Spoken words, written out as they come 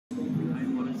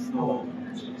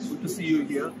Good to see you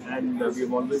here, and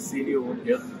we've always seen you over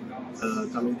here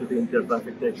coming to the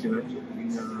TrafficInfraTech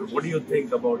event. What do you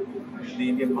think about the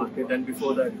Indian market? And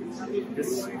before that,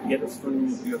 just get us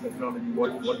through your technology,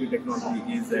 what your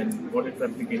technology is, and what its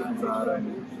applications are,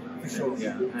 and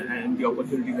and the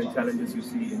opportunities and challenges you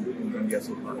see in India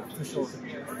so far. For sure.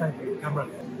 Thank you, Kamran.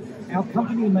 Our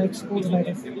company makes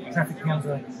automated traffic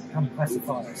counter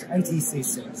classifiers,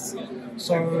 ATCCs.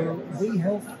 So we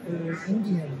help the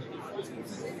Indian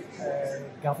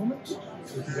government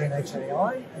with the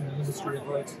NHAI and the Ministry of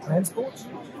Roads and Transport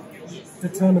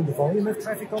determine the volume of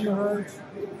traffic on the road,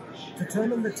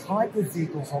 determine the type of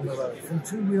vehicles on the road, from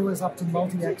two-wheelers up to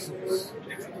multi-axles,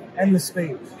 and the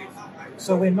speed.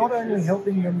 So we're not only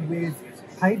helping them with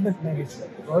pavement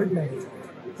management, road management,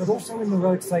 but also in the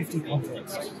road safety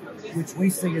context, which we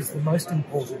see as the most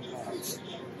important part.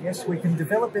 Yes, we can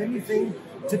develop anything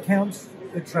to count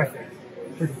the traffic,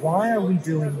 but why are we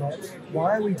doing that?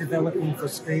 Why are we developing for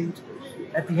speed?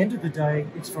 At the end of the day,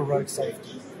 it's for road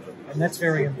safety, and that's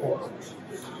very important.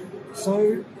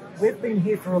 So we've been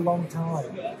here for a long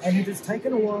time, and it has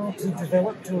taken a while to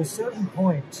develop to a certain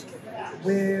point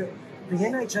where the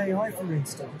NHAI, for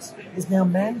instance, is now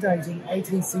mandating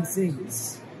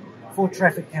ATCCs for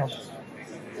traffic counting.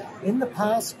 In the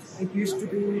past, it used to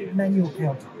be manual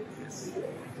counting.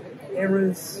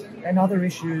 Errors and other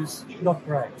issues, not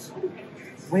great.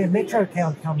 Where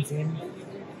MetroCount comes in,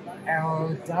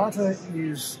 our data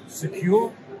is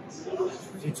secure,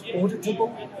 it's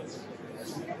auditable,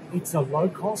 it's a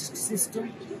low-cost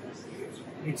system,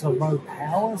 it's a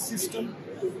low-power system,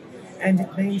 and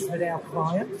it means that our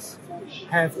clients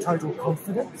have total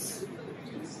confidence,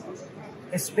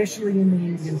 especially in the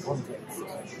Indian context.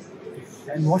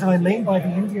 And what I mean by the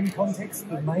Indian context,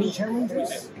 the main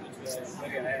challenges,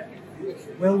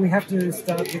 well, we have to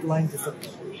start with lane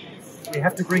discipline. We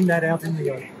have to bring that out in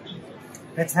the open.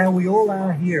 That's how we all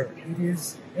are here. It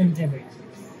is endemic.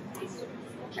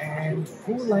 And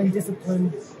poor lane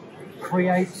discipline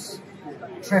creates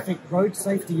traffic road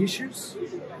safety issues,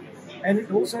 and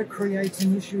it also creates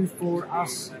an issue for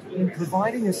us in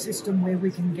providing a system where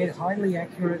we can get highly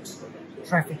accurate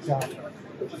traffic data.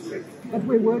 But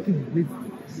we're working with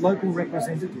local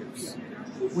representatives.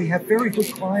 We have very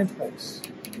good client base.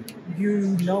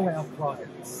 You know our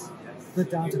clients, the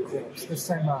Data Corps, the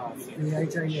SAMAR, the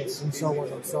AJS, and so on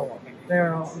and so on. They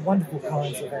are wonderful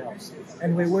clients of ours.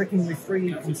 And we're working with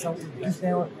 3E Consulting, who's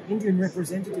now an Indian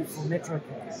representative for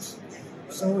MetroCount.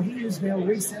 So he is now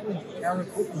reselling our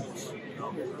equipment.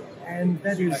 And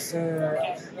that is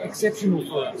exceptional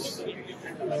for us.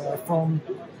 From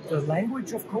the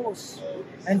language, of course,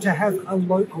 and to have a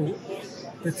local,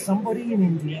 that somebody in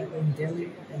India, in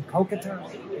Delhi, in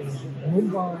Kolkata, in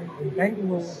Mumbai, in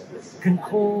Bangalore, can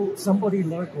call somebody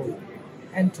local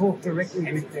and talk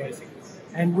directly with them.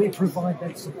 And we provide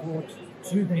that support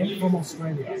to them from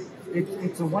Australia.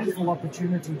 It's a wonderful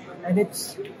opportunity, and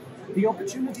it's the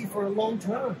opportunity for a long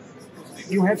term.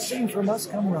 You have seen from us,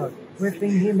 Kamran, we've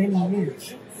been here many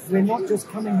years. We're not just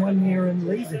coming 1 year and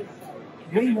leaving.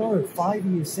 We know 5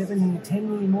 years, 7 years,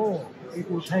 10 years more it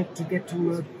will take to get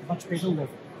to a much better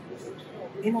level.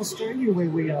 In Australia, where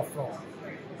we are from,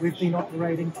 we've been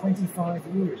operating 25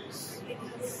 years.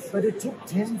 But it took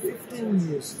 10, 15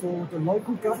 years for the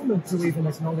local government to even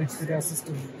acknowledge that our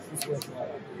system is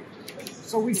worthwhile.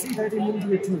 So we see that in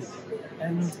India too,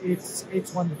 and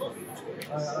it's wonderful.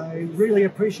 I really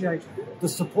appreciate the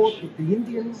support that the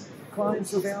Indian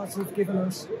clients of ours have given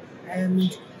us,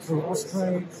 and for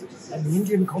Austrade and the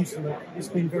Indian consulate has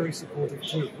been very supportive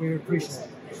too. We appreciate it.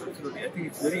 Absolutely. I think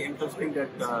it's very interesting that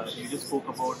you just spoke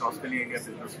about Australia-India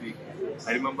Business Week.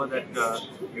 I remember that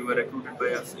you were recruited by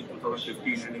us in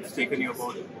 2015, and it's taken you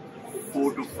about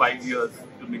 4 to 5 years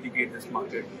to mitigate this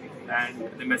market. And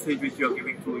the message which you're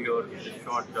giving through your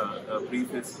short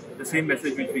brief is the same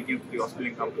message which we give to the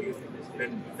Australian companies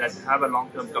that have a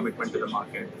long-term commitment to the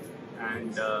market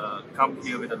and come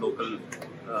here with a local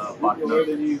partner,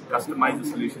 customize the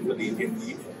solution to the Indian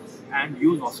needs, and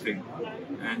use Austrade.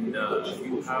 And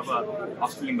you have an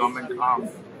Australian government arm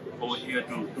over here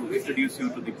to introduce you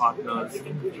to the partners,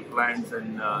 to clients,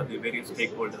 and the various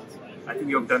stakeholders. I think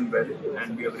you have done well,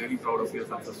 and we are really proud of your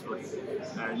success story.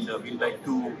 And we'd like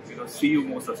to see you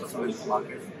more successful in this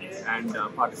market and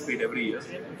participate every year.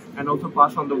 And also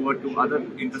pass on the word to other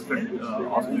interested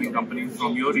Australian companies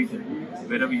from your region,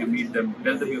 wherever you meet them,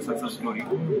 tell them your success story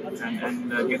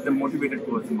and get them motivated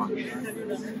towards the market.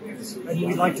 And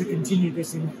we'd like to continue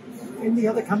this in the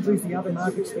other countries, the other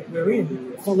markets that we're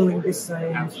in, following this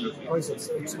same process.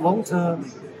 It's long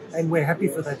term, and we're happy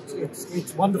for that.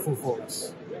 It's wonderful for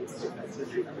us.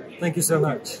 Thank you so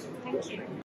much.